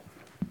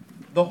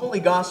The Holy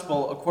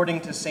Gospel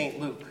according to St.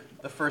 Luke,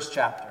 the first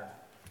chapter.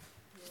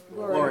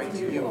 Glory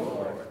to you, O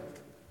Lord.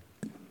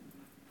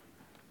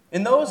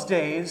 In those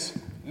days,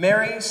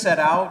 Mary set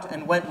out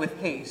and went with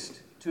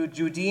haste to a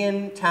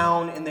Judean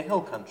town in the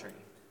hill country,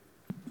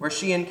 where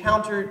she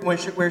entered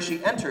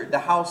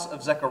the house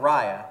of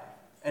Zechariah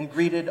and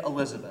greeted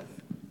Elizabeth.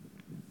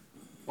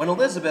 When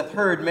Elizabeth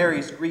heard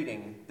Mary's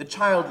greeting, the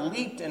child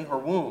leaped in her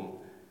womb,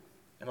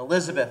 and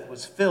Elizabeth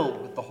was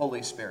filled with the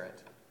Holy Spirit,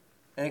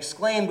 and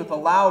exclaimed with a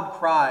loud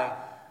cry,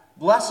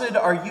 "Blessed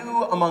are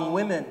you among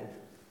women,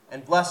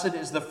 and blessed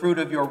is the fruit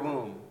of your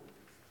womb.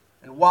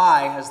 And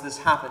why has this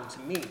happened to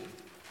me,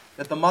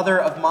 that the mother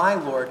of my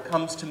Lord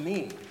comes to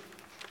me?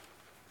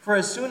 For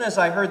as soon as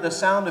I heard the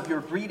sound of your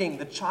greeting,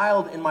 the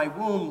child in my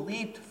womb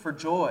leaped for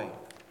joy.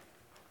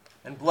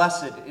 And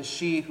blessed is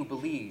she who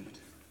believed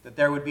that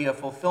there would be a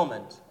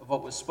fulfillment of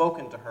what was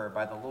spoken to her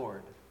by the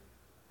Lord."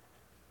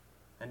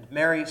 And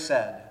Mary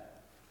said,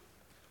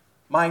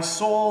 "My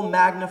soul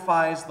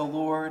magnifies the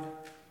Lord,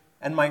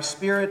 and my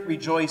spirit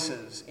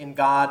rejoices in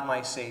God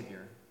my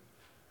Savior.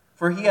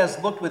 For he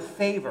has looked with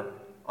favor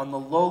on the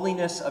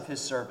lowliness of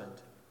his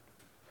servant.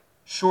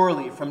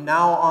 Surely from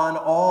now on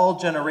all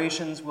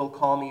generations will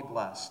call me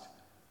blessed.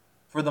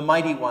 For the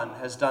Mighty One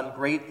has done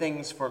great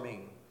things for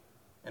me,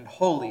 and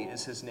holy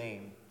is his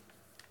name.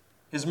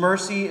 His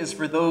mercy is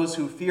for those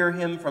who fear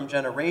him from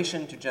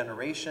generation to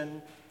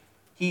generation.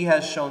 He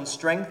has shown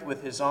strength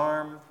with his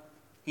arm.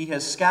 He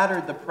has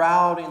scattered the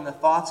proud in the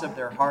thoughts of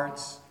their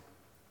hearts.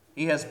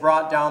 He has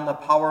brought down the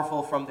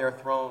powerful from their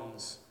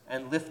thrones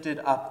and lifted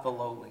up the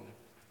lowly.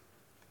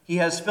 He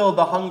has filled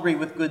the hungry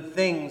with good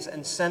things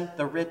and sent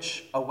the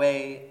rich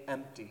away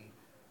empty.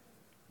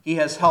 He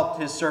has helped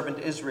his servant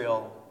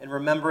Israel in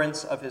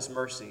remembrance of his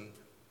mercy,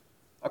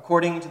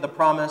 according to the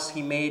promise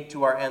he made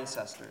to our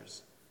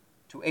ancestors,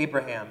 to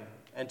Abraham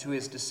and to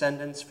his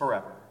descendants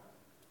forever."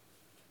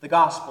 The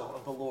Gospel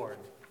of the Lord.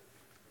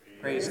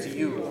 Praise to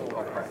you,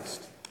 O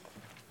Christ.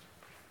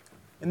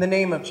 In the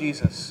name of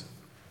Jesus,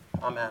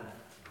 amen.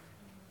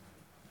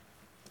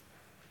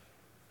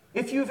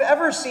 If you've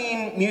ever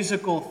seen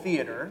musical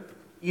theater,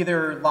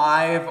 either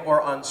live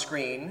or on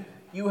screen,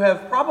 you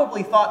have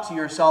probably thought to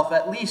yourself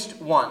at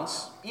least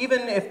once,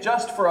 even if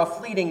just for a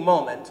fleeting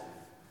moment,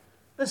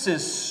 this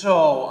is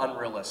so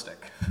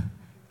unrealistic.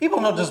 People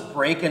don't just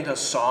break into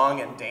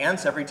song and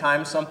dance every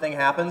time something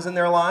happens in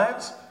their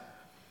lives.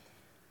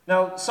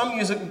 Now, some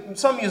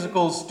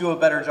musicals do a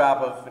better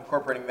job of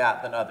incorporating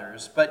that than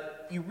others,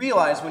 but you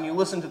realize when you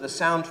listen to the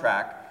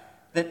soundtrack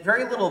that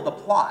very little of the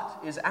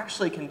plot is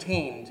actually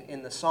contained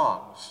in the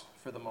songs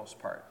for the most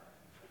part.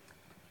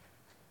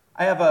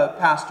 I have a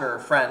pastor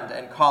friend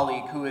and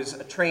colleague who is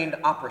a trained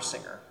opera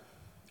singer,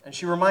 and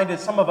she reminded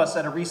some of us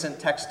at a recent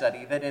tech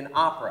study that in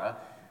opera,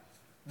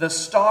 the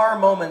star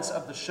moments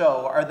of the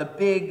show are the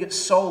big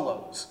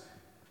solos,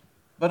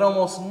 but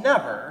almost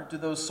never do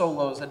those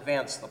solos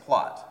advance the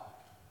plot.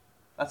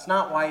 That's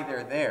not why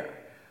they're there.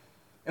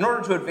 In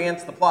order to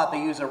advance the plot,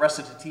 they use a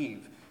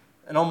recitative,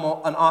 an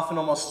often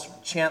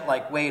almost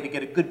chant-like way to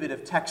get a good bit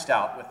of text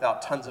out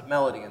without tons of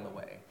melody in the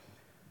way.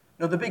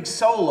 Now, the big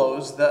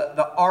solos,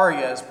 the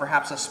arias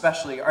perhaps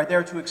especially, are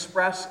there to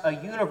express a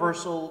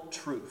universal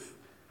truth,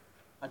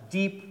 a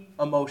deep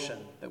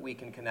emotion that we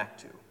can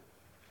connect to.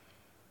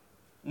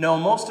 No,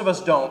 most of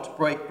us don't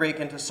break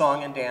into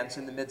song and dance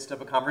in the midst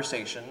of a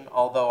conversation,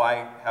 although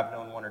I have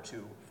known one or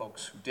two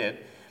folks who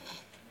did.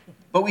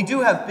 But we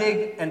do have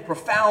big and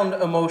profound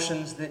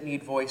emotions that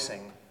need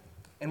voicing,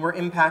 and we're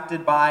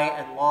impacted by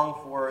and long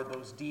for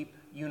those deep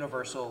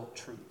universal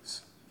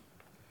truths.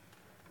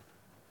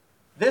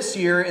 This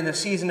year, in the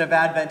season of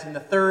Advent, in the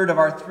third of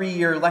our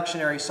 3-year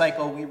lectionary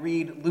cycle, we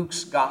read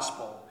Luke's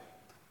Gospel,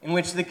 in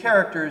which the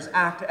characters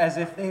act as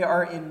if they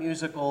are in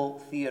musical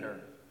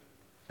theater.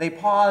 They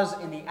pause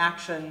in the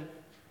action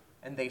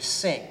and they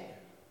sing.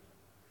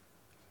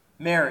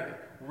 Mary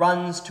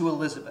runs to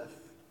Elizabeth,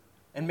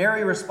 and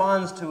Mary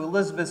responds to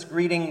Elizabeth's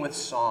greeting with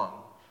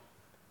song.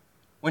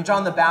 When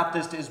John the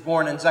Baptist is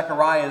born and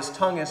Zechariah's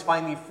tongue is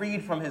finally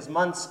freed from his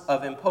months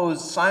of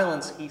imposed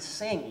silence, he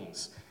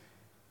sings.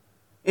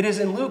 It is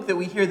in Luke that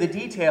we hear the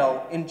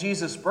detail in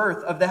Jesus'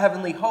 birth of the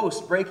heavenly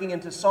host breaking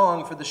into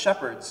song for the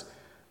shepherds.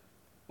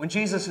 When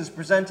Jesus is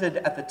presented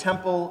at the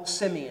temple,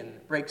 Simeon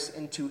breaks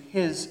into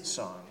his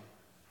song.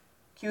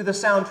 Cue the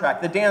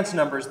soundtrack, the dance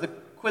numbers, the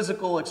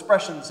quizzical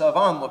expressions of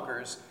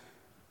onlookers.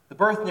 The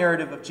birth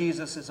narrative of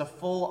Jesus is a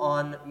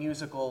full-on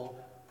musical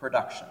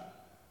production.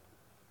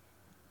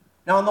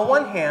 Now, on the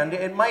one hand,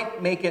 it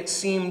might make it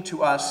seem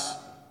to us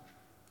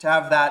to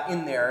have that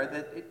in there,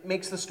 that it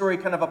makes the story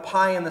kind of a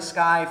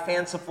pie-in-the-sky,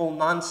 fanciful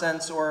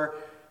nonsense or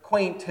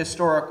quaint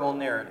historical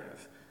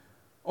narrative.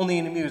 Only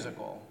in a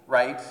musical,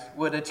 right?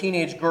 Would a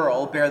teenage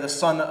girl bear the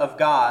Son of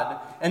God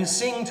and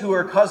sing to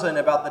her cousin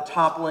about the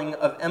toppling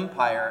of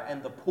empire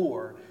and the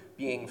poor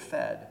being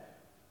fed?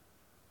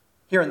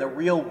 Here in the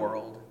real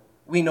world,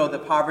 we know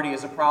that poverty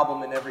is a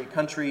problem in every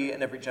country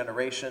and every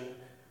generation.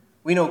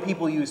 We know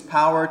people use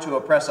power to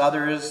oppress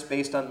others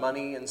based on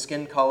money and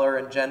skin color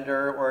and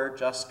gender or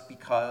just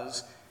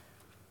because.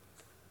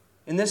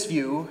 In this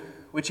view,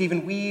 which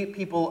even we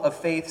people of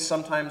faith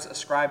sometimes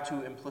ascribe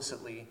to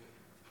implicitly,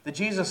 the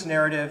Jesus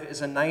narrative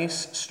is a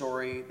nice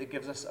story that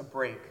gives us a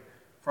break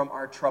from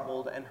our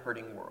troubled and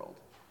hurting world.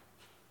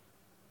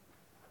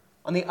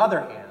 On the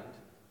other hand,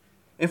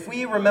 if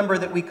we remember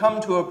that we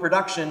come to a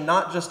production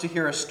not just to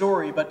hear a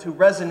story, but to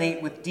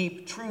resonate with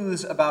deep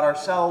truths about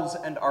ourselves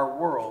and our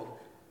world,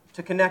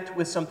 to connect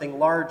with something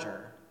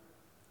larger,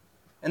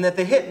 and that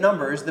the hit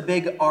numbers, the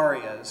big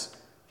arias,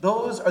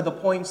 those are the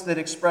points that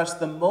express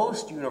the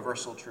most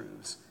universal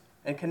truths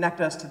and connect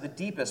us to the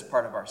deepest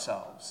part of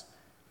ourselves,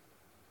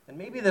 and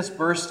maybe this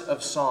burst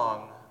of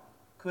song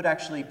could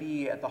actually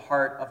be at the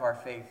heart of our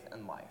faith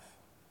and life.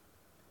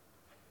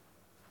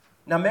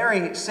 Now,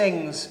 Mary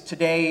sings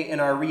today in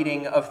our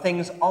reading of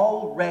things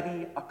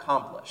already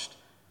accomplished,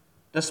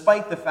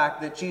 despite the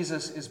fact that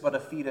Jesus is but a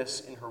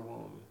fetus in her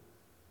womb.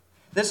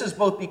 This is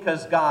both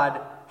because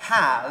God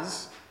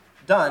has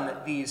done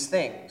these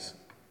things: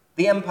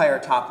 the empire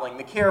toppling,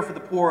 the care for the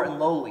poor and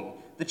lowly,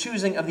 the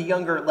choosing of the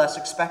younger, less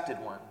expected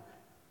one.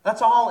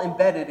 That's all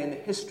embedded in the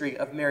history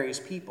of Mary's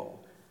people.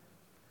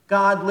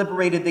 God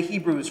liberated the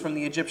Hebrews from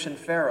the Egyptian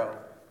Pharaoh.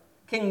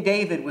 King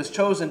David was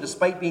chosen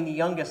despite being the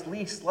youngest,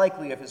 least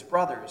likely of his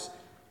brothers.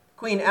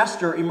 Queen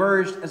Esther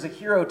emerged as a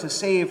hero to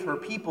save her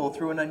people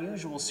through an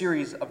unusual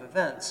series of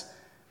events.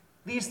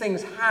 These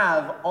things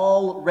have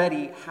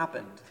already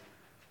happened.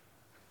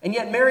 And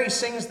yet Mary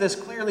sings this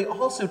clearly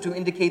also to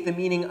indicate the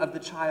meaning of the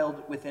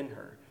child within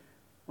her,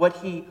 what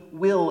he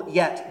will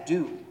yet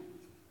do.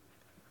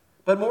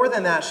 But more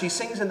than that, she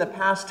sings in the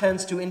past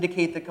tense to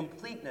indicate the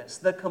completeness,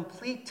 the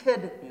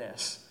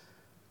completedness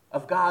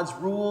of God's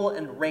rule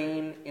and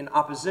reign in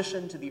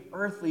opposition to the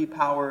earthly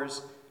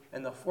powers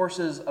and the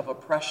forces of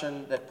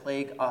oppression that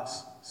plague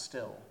us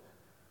still.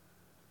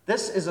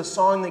 This is a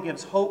song that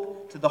gives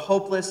hope to the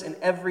hopeless in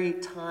every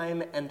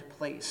time and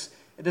place.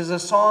 It is a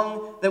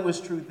song that was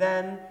true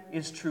then,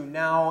 is true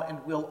now,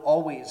 and will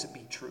always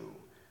be true.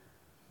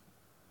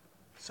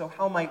 So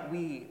how might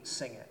we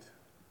sing it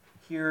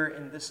here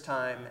in this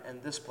time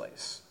and this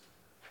place?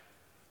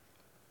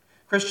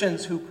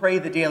 Christians who pray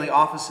the daily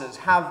offices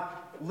have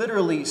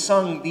literally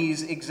sung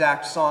these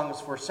exact songs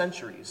for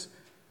centuries,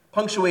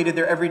 punctuated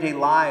their everyday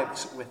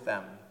lives with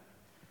them.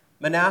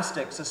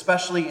 Monastics,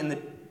 especially in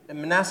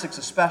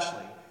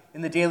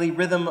the daily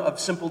rhythm of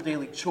simple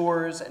daily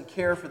chores and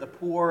care for the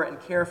poor and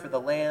care for the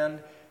land,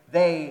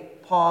 they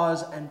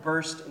pause and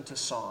burst into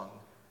song.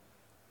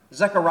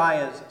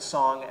 Zechariah's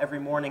song every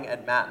morning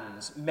at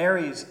matins,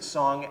 Mary's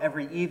song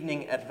every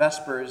evening at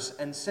vespers,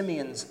 and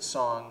Simeon's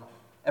song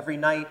every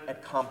night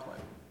at Compline,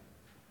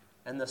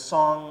 and the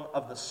song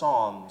of the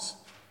Psalms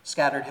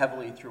scattered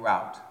heavily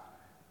throughout.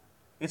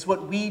 It's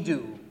what we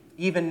do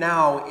even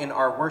now in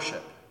our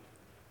worship.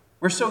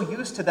 We're so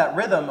used to that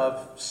rhythm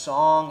of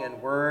song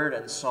and word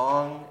and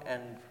song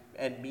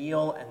and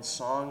meal and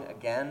song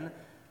again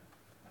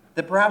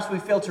that perhaps we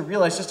fail to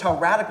realize just how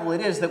radical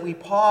it is that we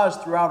pause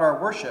throughout our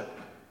worship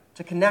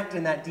to connect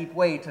in that deep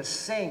way, to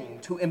sing,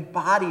 to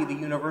embody the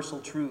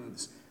universal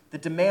truths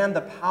that demand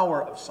the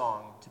power of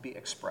song to be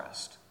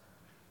expressed.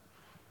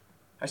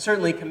 I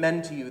certainly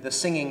commend to you the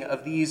singing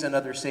of these and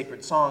other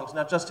sacred songs,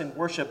 not just in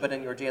worship, but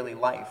in your daily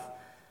life.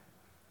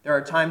 There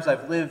are times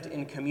I've lived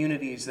in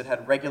communities that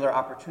had regular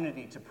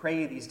opportunity to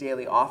pray these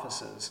daily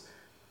offices,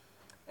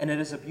 and it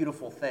is a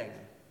beautiful thing.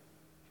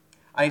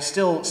 I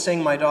still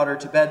sing my daughter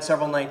to bed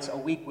several nights a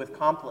week with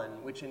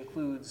Compline, which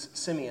includes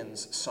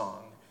Simeon's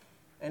song,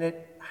 and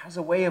it has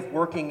a way of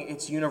working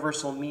its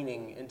universal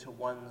meaning into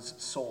one's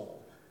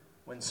soul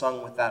when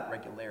sung with that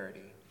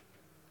regularity.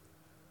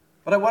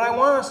 But what I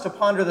want us to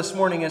ponder this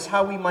morning is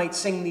how we might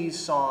sing these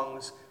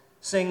songs,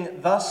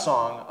 sing the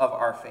song of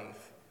our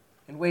faith,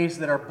 in ways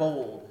that are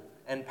bold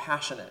and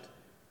passionate,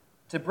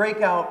 to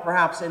break out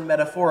perhaps in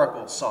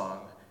metaphorical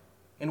song,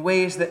 in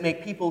ways that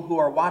make people who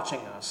are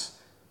watching us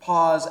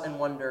pause and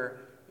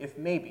wonder if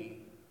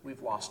maybe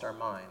we've lost our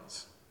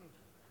minds.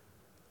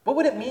 What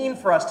would it mean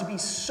for us to be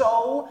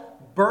so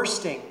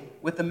bursting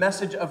with the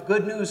message of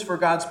good news for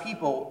God's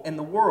people in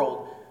the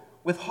world,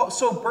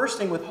 so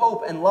bursting with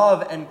hope and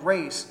love and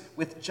grace,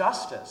 with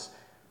justice,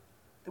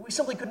 that we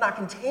simply could not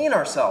contain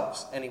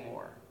ourselves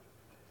anymore?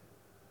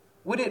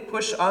 Would it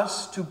push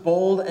us to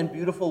bold and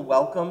beautiful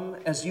welcome,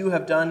 as you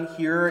have done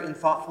here in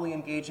thoughtfully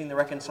engaging the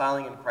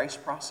reconciling in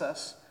Christ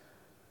process?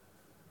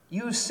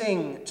 You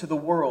sing to the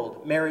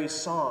world Mary's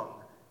song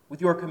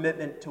with your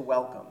commitment to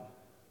welcome.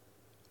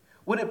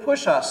 Would it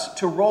push us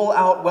to roll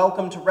out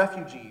welcome to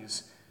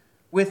refugees,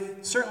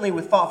 certainly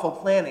with thoughtful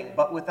planning,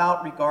 but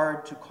without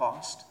regard to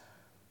cost?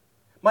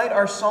 Might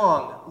our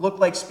song look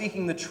like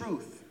speaking the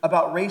truth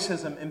about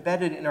racism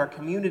embedded in our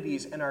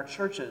communities and our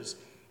churches,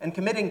 and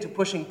committing to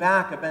pushing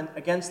back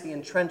against the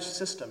entrenched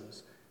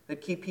systems that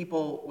keep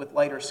people with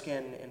lighter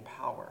skin in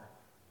power?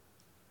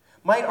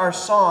 Might our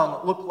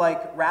song look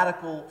like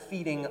radical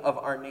feeding of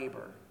our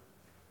neighbor?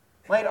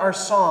 Might our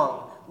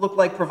song look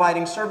like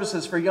providing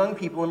services for young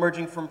people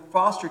emerging from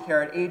foster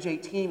care at age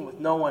 18 with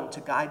no one to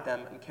guide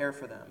them and care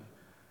for them?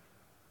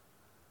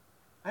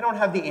 I don't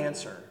have the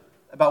answer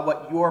about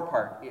what your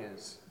part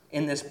is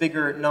in this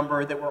bigger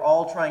number that we're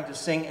all trying to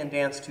sing and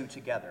dance to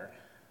together.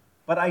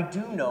 But I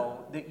do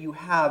know that you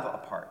have a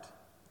part,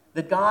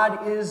 that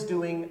God is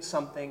doing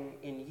something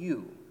in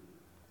you,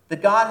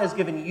 that God has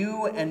given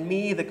you and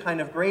me the kind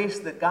of grace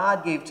that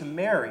God gave to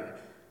Mary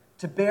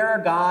to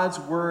bear God's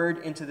word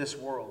into this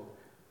world,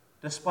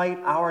 despite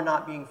our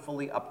not being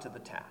fully up to the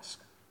task.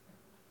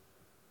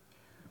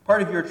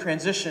 Part of your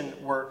transition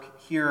work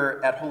here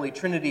at Holy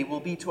Trinity will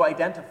be to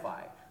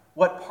identify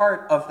what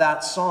part of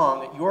that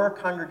song your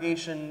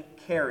congregation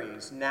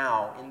carries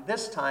now, in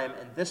this time,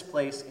 in this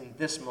place, in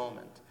this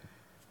moment.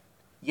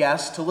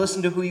 Yes, to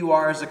listen to who you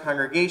are as a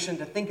congregation,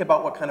 to think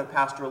about what kind of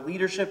pastoral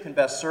leadership can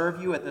best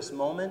serve you at this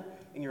moment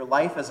in your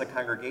life as a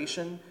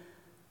congregation,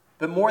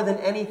 but more than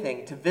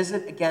anything, to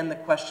visit again the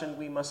question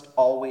we must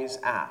always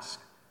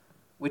ask,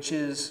 which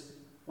is,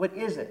 what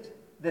is it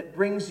that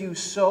brings you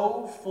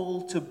so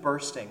full to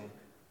bursting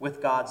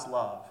with God's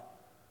love?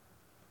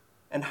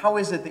 And how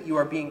is it that you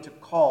are being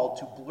called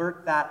to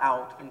blurt that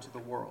out into the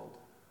world?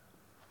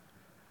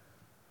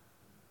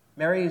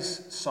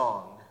 Mary's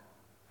song,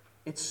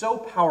 it's so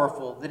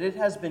powerful that it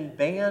has been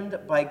banned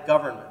by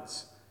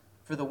governments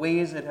for the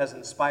ways it has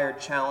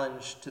inspired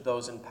challenge to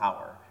those in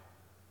power.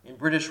 In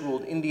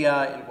British-ruled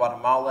India, in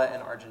Guatemala,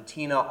 and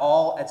Argentina,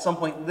 all at some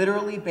point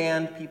literally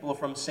banned people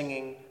from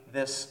singing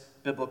this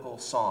biblical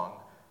song,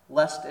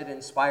 lest it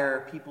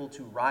inspire people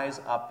to rise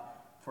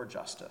up for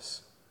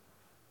justice.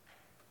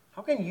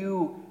 How can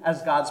you,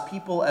 as God's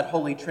people at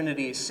Holy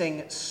Trinity,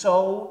 sing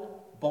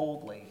so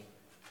boldly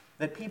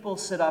that people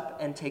sit up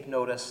and take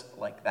notice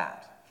like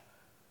that?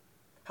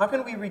 How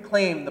can we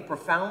reclaim the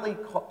profoundly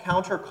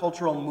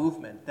countercultural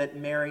movement that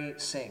Mary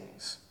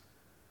sings?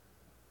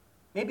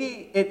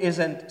 Maybe it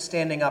isn't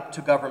standing up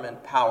to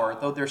government power,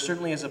 though there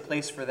certainly is a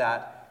place for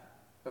that,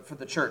 but for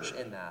the church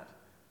in that.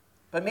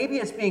 But maybe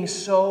it's being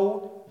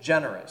so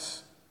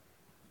generous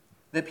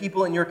that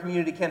people in your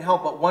community can't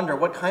help but wonder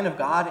what kind of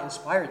God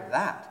inspired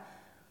that.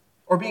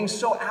 Or being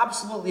so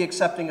absolutely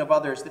accepting of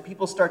others that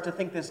people start to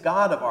think this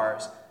God of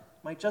ours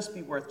might just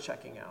be worth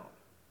checking out.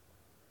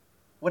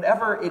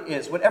 Whatever it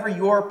is, whatever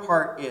your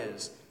part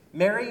is,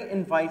 Mary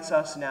invites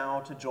us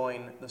now to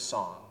join the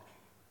song.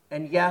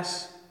 And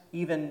yes,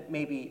 even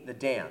maybe the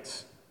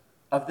dance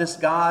of this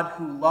God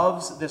who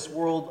loves this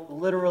world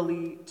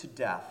literally to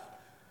death.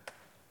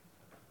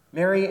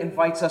 Mary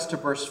invites us to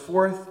burst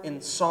forth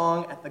in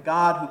song at the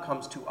God who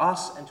comes to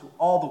us and to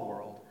all the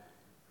world.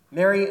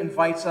 Mary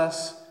invites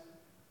us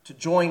to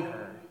join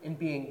her in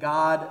being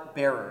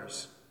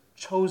God-bearers,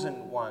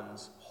 chosen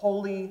ones,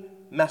 holy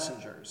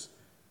messengers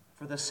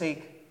for the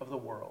sake of the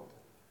world.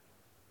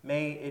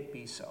 May it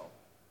be so.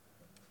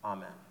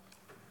 Amen.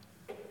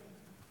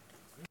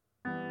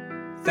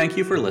 Thank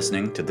you for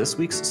listening to this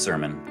week's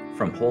sermon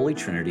from Holy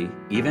Trinity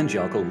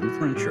Evangelical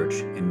Lutheran Church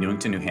in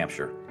Newington, New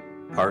Hampshire,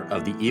 part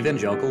of the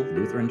Evangelical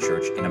Lutheran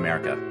Church in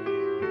America.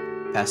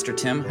 Pastor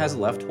Tim has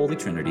left Holy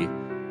Trinity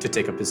to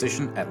take a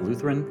position at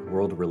Lutheran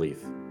World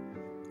Relief.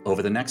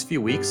 Over the next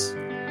few weeks,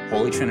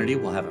 Holy Trinity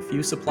will have a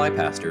few supply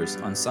pastors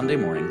on Sunday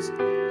mornings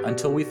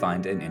until we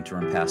find an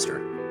interim pastor.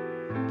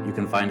 You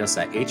can find us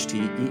at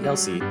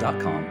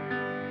hteelc.com,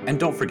 and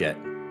don't forget,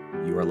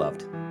 you are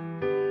loved.